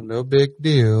 you know, no big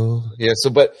deal. Yeah. So,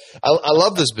 but I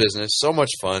love this business. So much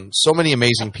fun. So many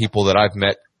amazing people that I've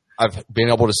met. I've been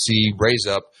able to see raise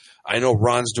up. I know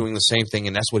Ron's doing the same thing,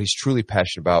 and that's what he's truly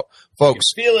passionate about.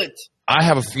 Folks, you feel it. I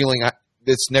have a feeling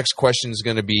this next question is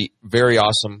going to be very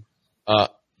awesome.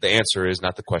 The answer is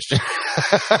not the question.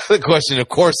 The question, of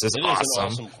course, is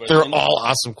awesome. They're all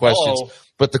awesome questions,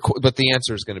 but the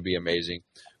answer is going to be amazing.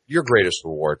 Your greatest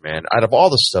reward, man, out of all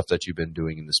the stuff that you've been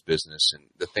doing in this business and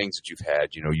the things that you've had,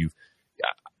 you know,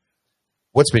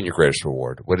 what's been your greatest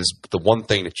reward? What is the one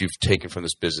thing that you've taken from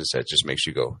this business that just makes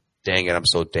you go, dang it, I'm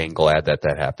so dang glad that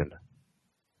happened?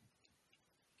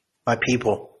 My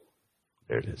people.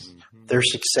 There it is. Their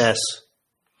success.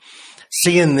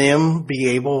 Seeing them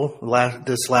be able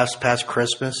this past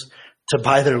Christmas to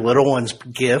buy their little ones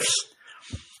gifts.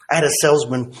 I had a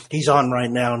salesman, he's on right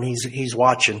now, and he's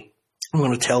watching. I'm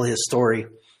going to tell his story.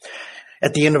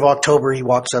 At the end of October, he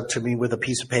walks up to me with a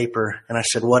piece of paper, and I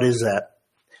said, "What is that?"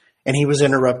 And he was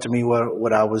interrupting me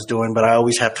what I was doing, but I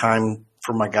always have time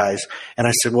for my guys. And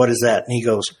I said, "What is that?" And he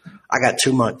goes, "I got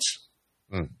 2 months.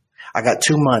 I got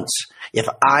 2 months. If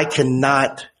I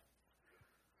cannot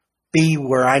be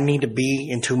where I need to be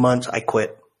in 2 months, I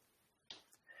quit.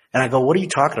 And I go, what are you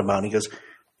talking about? And he goes,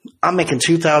 I'm making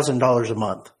 $2,000 a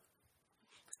month.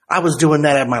 I was doing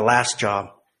that at my last job.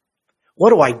 What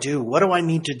do I do? What do I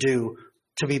need to do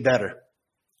to be better?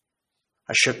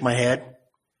 I shook my head.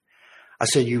 I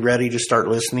said, you ready to start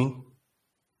listening?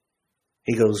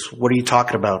 He goes, what are you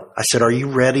talking about? I said, are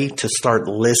you ready to start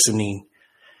listening?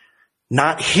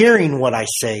 Not hearing what I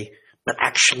say, but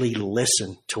actually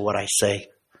listen to what I say.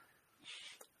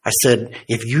 I said,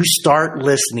 if you start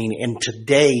listening and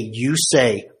today you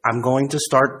say, I'm going to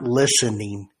start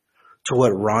listening to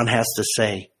what Ron has to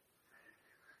say,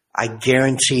 I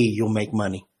guarantee you'll make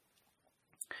money.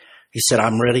 He said,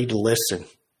 I'm ready to listen.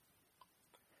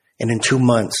 And in 2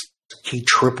 months, he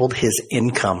tripled his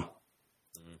income.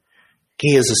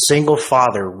 He is a single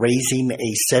father raising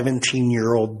a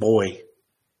 17-year-old boy.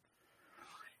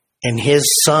 And his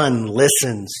son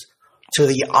listens to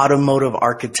the Automotive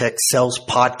Architect Sales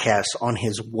Podcast on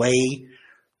his way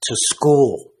to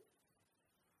school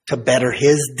to better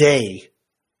his day,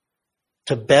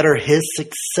 to better his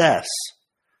success.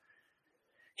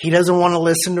 He doesn't want to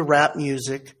listen to rap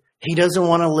music. He doesn't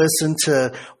want to listen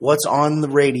to what's on the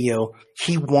radio.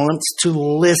 He wants to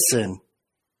listen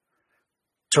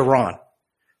to Ron.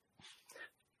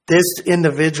 This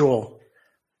individual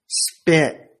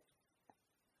spent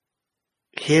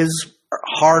his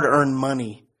hard-earned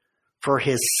money for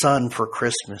his son for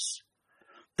Christmas.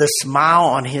 The smile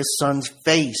on his son's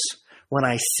face when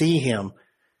I see him,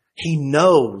 he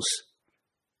knows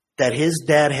that his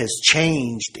dad has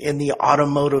changed in the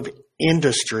automotive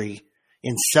industry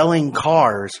in selling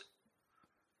cars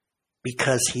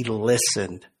because he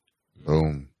listened.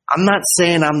 Boom. I'm not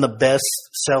saying I'm the best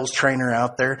sales trainer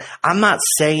out there. I'm not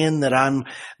saying that I'm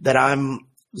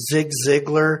Zig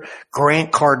Ziglar,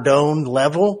 Grant Cardone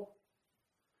level,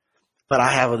 but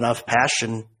I have enough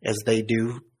passion as they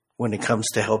do when it comes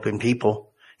to helping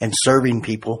people and serving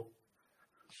people.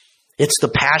 It's the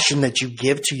passion that you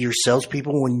give to your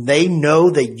salespeople. When they know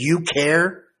that you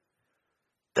care,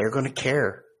 they're going to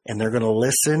care and they're going to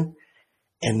listen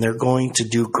and they're going to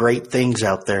do great things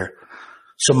out there.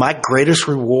 So my greatest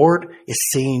reward is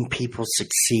seeing people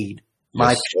succeed.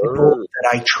 My people that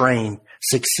I train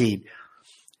succeed.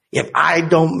 If I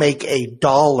don't make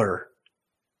 $1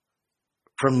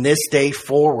 from this day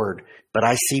forward, but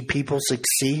I see people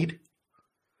succeed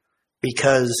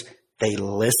because they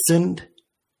listened,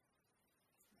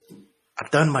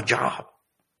 I've done my job.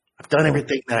 I've done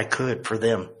everything that I could for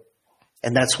them.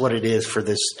 And that's what it is for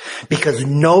this, because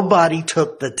nobody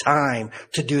took the time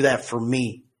to do that for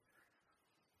me.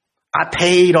 I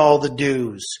paid all the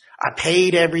dues. I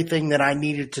paid everything that I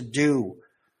needed to do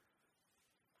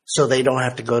so they don't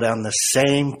have to go down the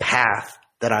same path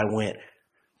that I went.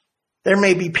 There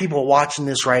may be people watching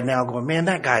this right now going, man,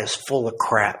 that guy is full of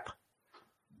crap.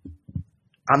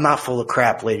 I'm not full of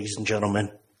crap, ladies and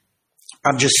gentlemen.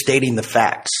 I'm just stating the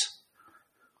facts.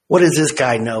 What does this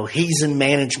guy know? He's in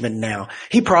management now.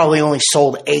 He probably only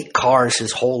sold 8 cars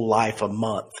his whole life a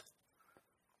month.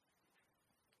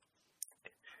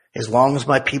 As long as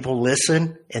my people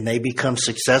listen and they become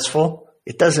successful,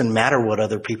 it doesn't matter what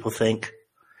other people think.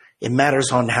 It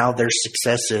matters on how their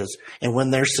success is. And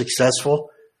when they're successful,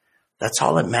 that's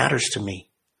all that matters to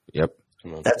me. Yep.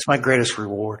 That's my greatest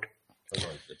reward.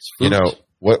 You know,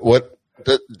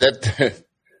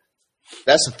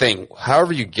 that's the thing.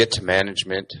 However you get to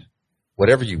management,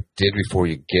 whatever you did before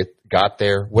you got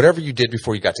there, whatever you did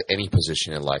before you got to any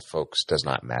position in life, folks, does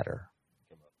not matter.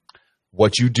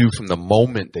 What you do from the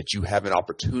moment that you have an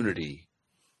opportunity,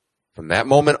 from that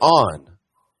moment on,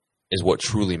 is what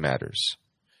truly matters.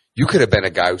 You could have been a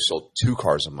guy who sold 2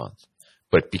 cars a month,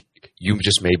 but you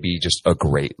just may be just a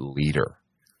great leader.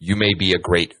 You may be a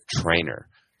great trainer.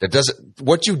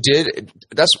 What you did,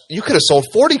 you could have sold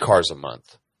 40 cars a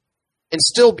month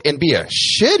and be a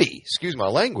shitty, excuse my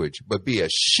language, but be a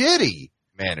shitty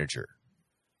manager.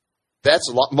 That's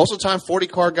a lot. Most of the time,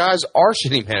 40-car guys are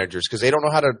shitty managers because they don't know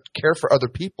how to care for other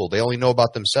people. They only know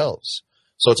about themselves.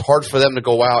 So it's hard for them to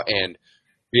go out and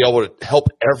be able to help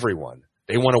everyone.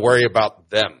 They want to worry about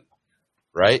them,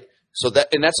 right?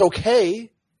 And that's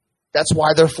okay. That's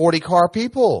why they're 40-car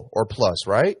people or plus,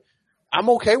 right? I'm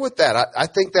okay with that. I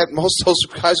think that most of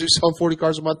those guys who sell 40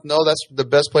 cars a month know that's the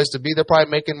best place to be. They're probably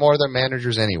making more than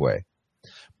managers anyway.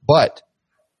 But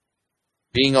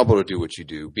being able to do what you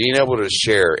do, being able to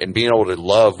share and being able to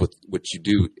love with what you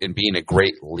do and being a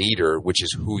great leader, which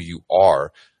is who you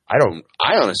are.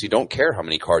 I honestly don't care how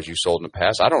many cars you sold in the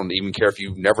past. I don't even care if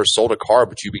you never sold a car,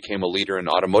 but you became a leader in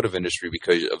the automotive industry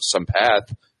because of some path,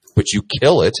 but you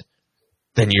kill it,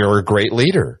 then you're a great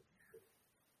leader.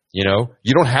 You know,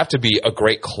 you don't have to be a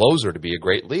great closer to be a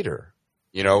great leader.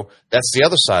 You know, that's the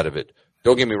other side of it.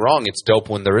 Don't get me wrong. It's dope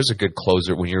when there is a good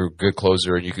closer, when you're a good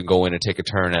closer and you can go in and take a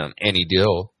turn on any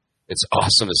deal. It's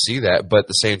awesome to see that. But at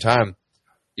the same time,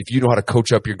 if you know how to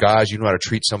coach up your guys, you know how to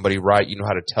treat somebody right, you know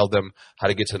how to tell them how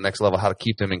to get to the next level, how to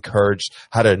keep them encouraged,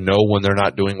 how to know when they're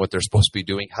not doing what they're supposed to be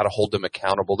doing, how to hold them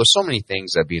accountable. There's so many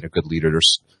things that being a good leader,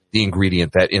 there's the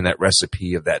ingredient that in that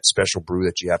recipe of that special brew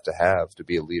that you have to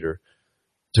be a leader,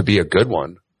 to be a good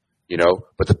one, you know.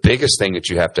 But the biggest thing that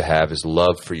you have to have is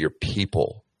love for your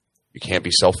people. You can't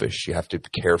be selfish. You have to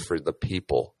care for the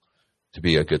people to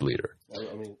be a good leader.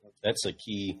 I mean, that's a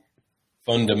key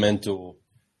fundamental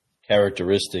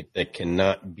characteristic that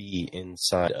cannot be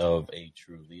inside of a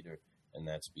true leader, and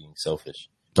that's being selfish.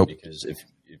 Nope. Because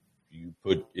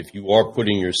if you are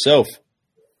putting yourself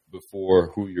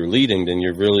before who you're leading, then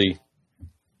you're really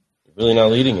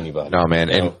not leading anybody. No, man.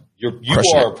 You know, you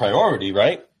crushing are a priority,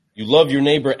 right? You love your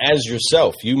neighbor as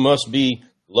yourself. You must be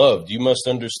loved. You must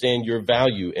understand your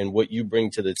value and what you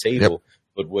bring to the table. Yep.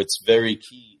 But what's very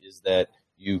key is that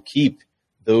you keep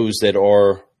those that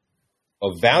are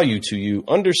of value to you,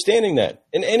 understanding that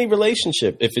in any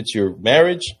relationship, if it's your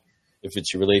marriage, if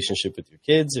it's your relationship with your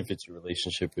kids, if it's your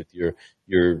relationship with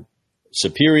your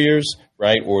superiors,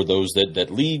 right, or those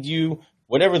that lead you,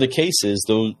 whatever the case is,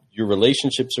 those your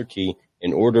relationships are key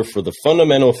in order for the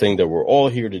fundamental thing that we're all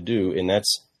here to do, and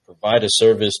that's provide a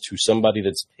service to somebody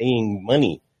that's paying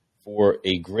money for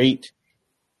a great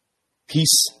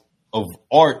piece of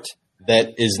art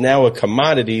that is now a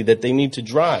commodity that they need to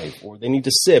drive, or they need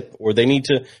to sip, or they need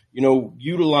to,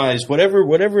 utilize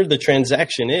whatever the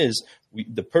transaction is.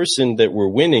 The person that we're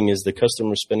winning is the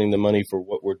customer spending the money for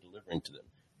what we're delivering to them.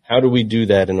 How do we do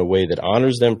that in a way that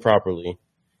honors them properly?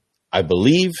 I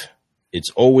believe it's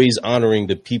always honoring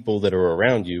the people that are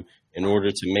around you in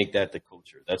order to make that the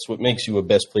culture. That's what makes you a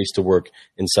best place to work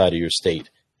inside of your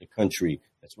state, the country.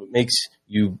 That's what makes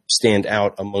you stand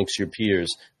out amongst your peers.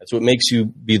 That's what makes you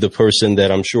be the person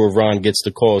that I'm sure Ron gets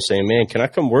the call saying, man, can I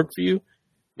come work for you?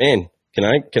 Man, can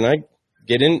I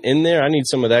get in there? I need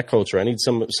some of that culture. I need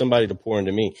somebody to pour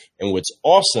into me. And what's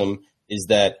awesome is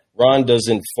that Ron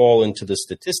doesn't fall into the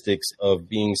statistics of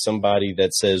being somebody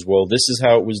that says, well, this is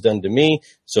how it was done to me,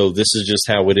 so this is just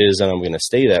how it is, and I'm going to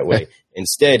stay that way.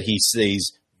 Instead, he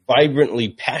stays vibrantly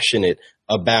passionate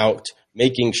about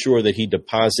making sure that he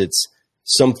deposits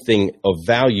something of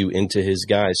value into his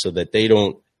guys so that they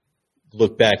don't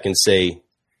look back and say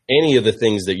any of the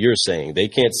things that you're saying. They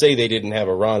can't say they didn't have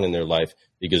a Ron in their life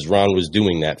because Ron was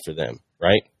doing that for them,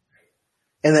 right?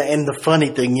 And the funny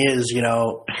thing is,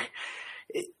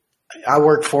 I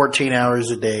work 14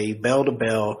 hours a day, bell to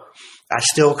bell. I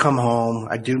still come home.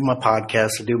 I do my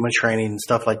podcast. I do my training and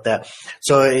stuff like that.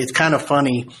 So it's kind of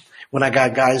funny when I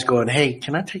got guys going, hey,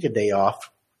 can I take a day off?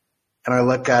 And I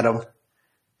look at them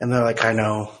and they're like, I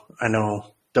know.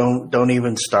 Don't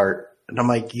even start. And I'm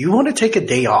like, you want to take a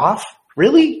day off?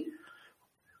 Really?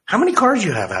 How many cars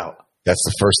you have out? That's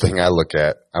the first thing I look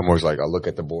at. I'm always like, I'll look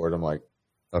at the board. I'm like,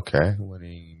 okay, what do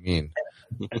you mean?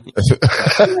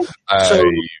 I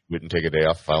wouldn't take a day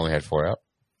off if I only had 4 out.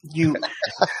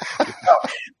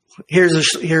 Here's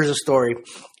a story.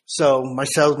 So my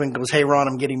salesman goes, hey, Ron,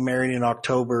 I'm getting married in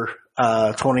October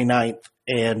 29th,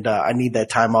 and I need that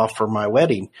time off for my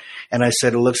wedding. And I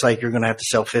said, it looks like you're going to have to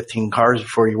sell 15 cars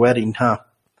before your wedding, huh?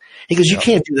 He goes, you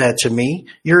can't do that to me.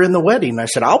 You're in the wedding. I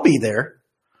said, I'll be there.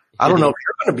 I don't know if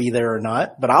you're going to be there or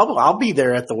not, but I'll be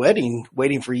there at the wedding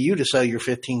waiting for you to sell your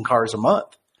 15 cars a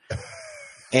month.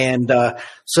 And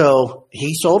so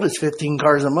he sold his 15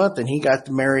 cars a month, and he got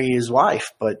to marry his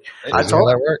wife. But I told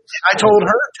her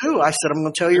too. I said, I'm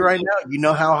going to tell you right now, you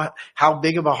know how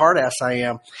big of a hard ass I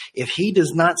am. If he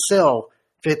does not sell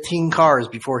 15 cars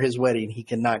before his wedding, he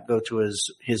cannot go to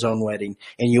his own wedding,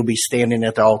 and you'll be standing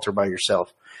at the altar by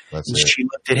yourself. She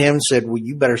looked at him and said, well,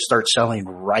 you better start selling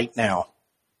right now.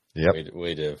 Yep.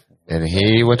 And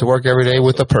he went to work every day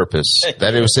with a purpose.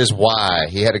 That it was his why.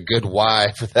 He had a good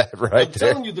why for that I'm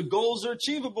telling you, the goals are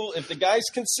achievable if the guys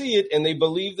can see it and they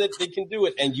believe that they can do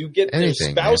it, and you get their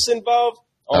spouse involved.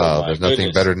 Oh, there's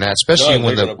nothing better than that, especially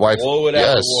when the wife blow it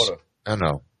out of the water. I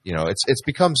know. It's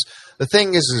becomes the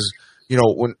thing is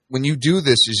when you do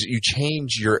this is you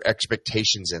change your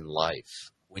expectations in life.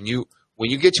 When you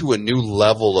get to a new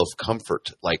level of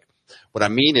comfort, like what I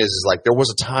mean is like there was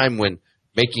a time when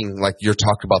making, like you're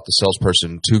talking about the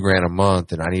salesperson, $2,000 a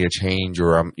month, and I need a change,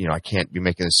 or I can't be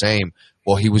making the same.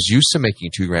 Well, he was used to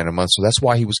making $2,000 a month, so that's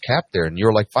why he was capped there. And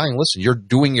you're like, fine, listen, you're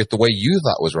doing it the way you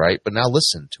thought was right, but now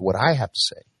listen to what I have to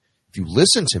say. If you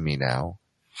listen to me now,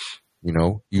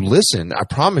 you listen. I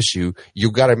promise you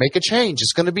got to make a change.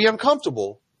 It's going to be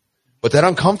uncomfortable, But that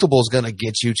uncomfortable is going to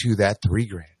get you to that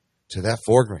 $3,000, to that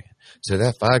 $4,000, to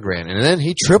that $5,000. And then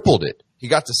he tripled it. He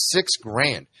got to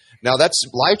 $6,000. Now that's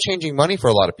life-changing money for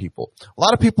a lot of people. A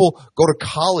lot of people go to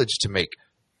college to make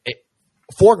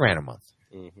 $4,000 a month,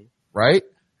 right?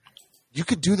 You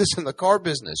could do this in the car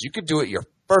business. You could do it your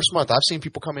first month. I've seen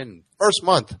people come in first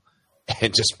month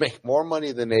and just make more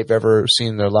money than they've ever seen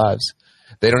in their lives.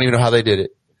 They don't even know how they did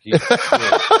it.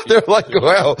 They're like,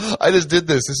 wow, I just did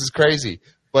this. This is crazy.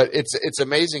 But it's an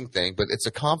amazing thing, but it's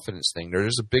a confidence thing.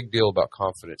 There's a big deal about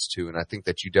confidence too, and I think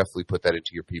that you definitely put that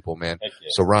into your people, man.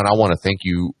 So Ron, I want to thank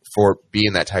you for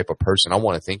being that type of person. I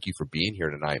want to thank you for being here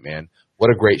tonight, man.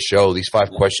 What a great show. These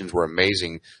 5 questions were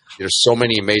amazing. There's so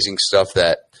many amazing stuff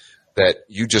that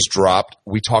you just dropped.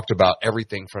 We talked about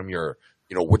everything from your,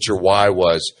 what your why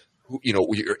was,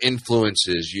 your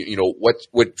influences,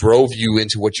 what drove you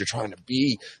into what you're trying to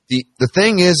be. The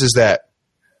thing is that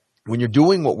when you're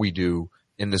doing what we do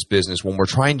in this business, when we're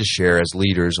trying to share as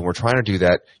leaders and we're trying to do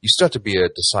that, you still have to be a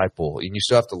disciple and you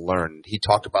still have to learn. He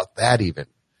talked about that even.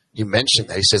 He mentioned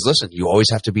that. He says, listen, you always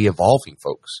have to be evolving,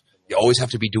 folks. You always have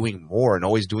to be doing more and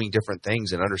always doing different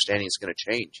things and understanding it's going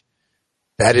to change.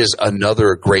 That is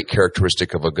another great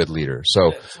characteristic of a good leader.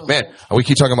 So, man, we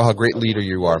keep talking about how great leader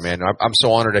you are, man. I'm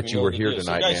so honored that you were here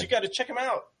tonight, guys, man. You got to check him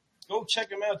out. Go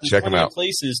check him out. There's plenty of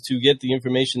places to get the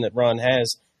information that Ron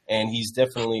has, and he's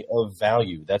definitely of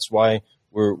value. That's why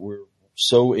we're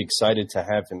so excited to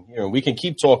have him here. And we can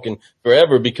keep talking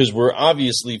forever because we're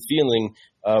obviously feeling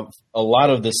a lot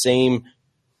of the same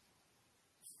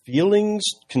feelings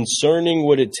concerning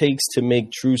what it takes to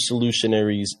make true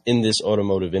solutionaries in this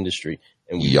automotive industry.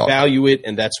 And we value it,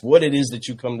 and that's what it is that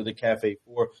you come to the cafe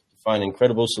for, to find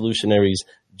incredible solutionaries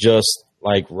just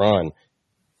like Ron.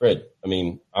 Fred, I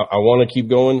mean, I want to keep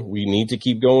going. We need to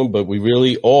keep going, but we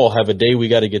really all have a day we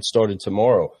got to get started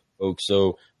tomorrow, folks.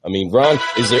 So, I mean, Ron,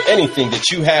 is there anything that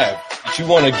you have that you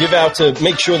want to give out to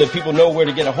make sure that people know where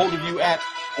to get a hold of you at,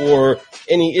 or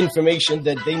any information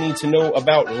that they need to know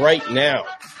about right now?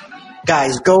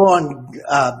 Guys, go on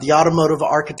the Automotive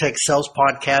Architect Sales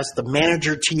Podcast, the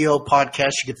Manager TO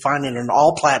Podcast. You can find it on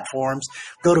all platforms.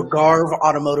 Go to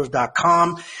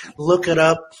garvautomotive.com. Look it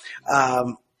up.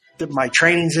 My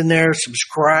training's in there.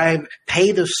 Subscribe.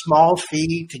 Pay the small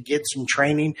fee to get some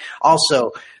training. Also,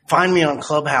 find me on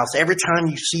Clubhouse. Every time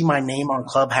you see my name on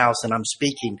Clubhouse and I'm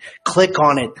speaking, click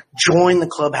on it. Join the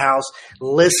Clubhouse.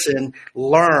 Listen.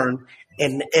 Learn.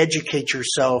 And educate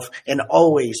yourself, and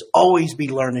always be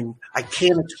learning. I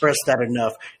can't express that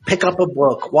enough. Pick up a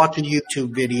book, watch a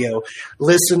YouTube video,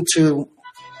 listen to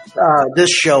this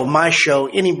show, my show,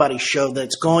 anybody's show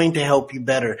that's going to help you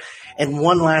better. And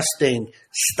one last thing,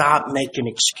 stop making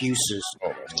excuses.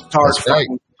 Start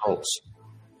finding results.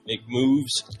 Make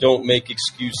moves, don't make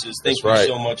excuses. Thank you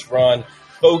so much, Ron.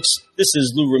 Folks, this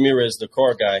is Lou Ramirez, the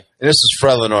car guy. And this is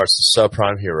Fred Lenars, the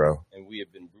subprime hero. And we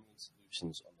have been brewing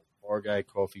solutions on the Car Guy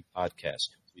Coffee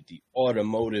Podcast with the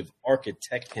automotive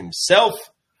architect himself,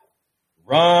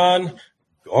 Ron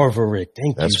Garverick.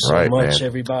 Thank you so much,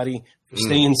 everybody, for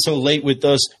staying so late with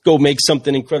us. Go make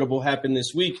something incredible happen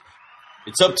this week.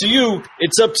 It's up to you.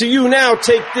 It's up to you now.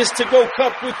 Take this to-go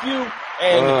cup with you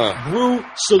and brew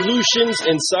solutions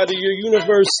inside of your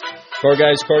universe. Car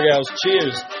guys, car gals,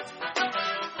 cheers.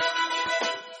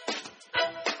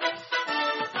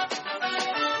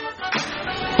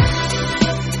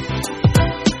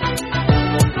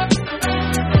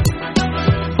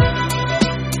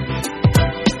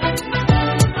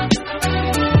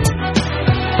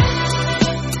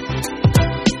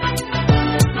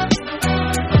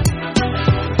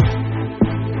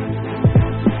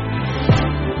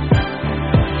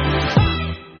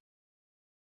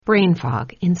 Brain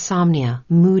fog, insomnia,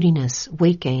 moodiness,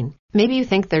 weight gain. Maybe you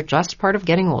think they're just part of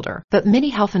getting older, but MIDI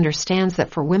Health understands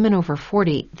that for women over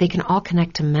 40, they can all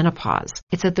connect to menopause.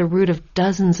 It's at the root of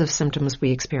dozens of symptoms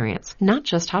we experience, not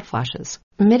just hot flashes.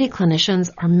 MIDI clinicians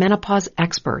are menopause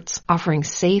experts, offering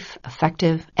safe,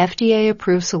 effective,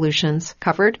 FDA-approved solutions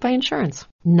covered by insurance.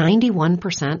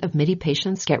 91% of MIDI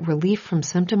patients get relief from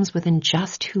symptoms within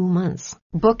just 2 months.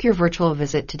 Book your virtual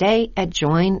visit today at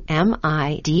joinmidi.com.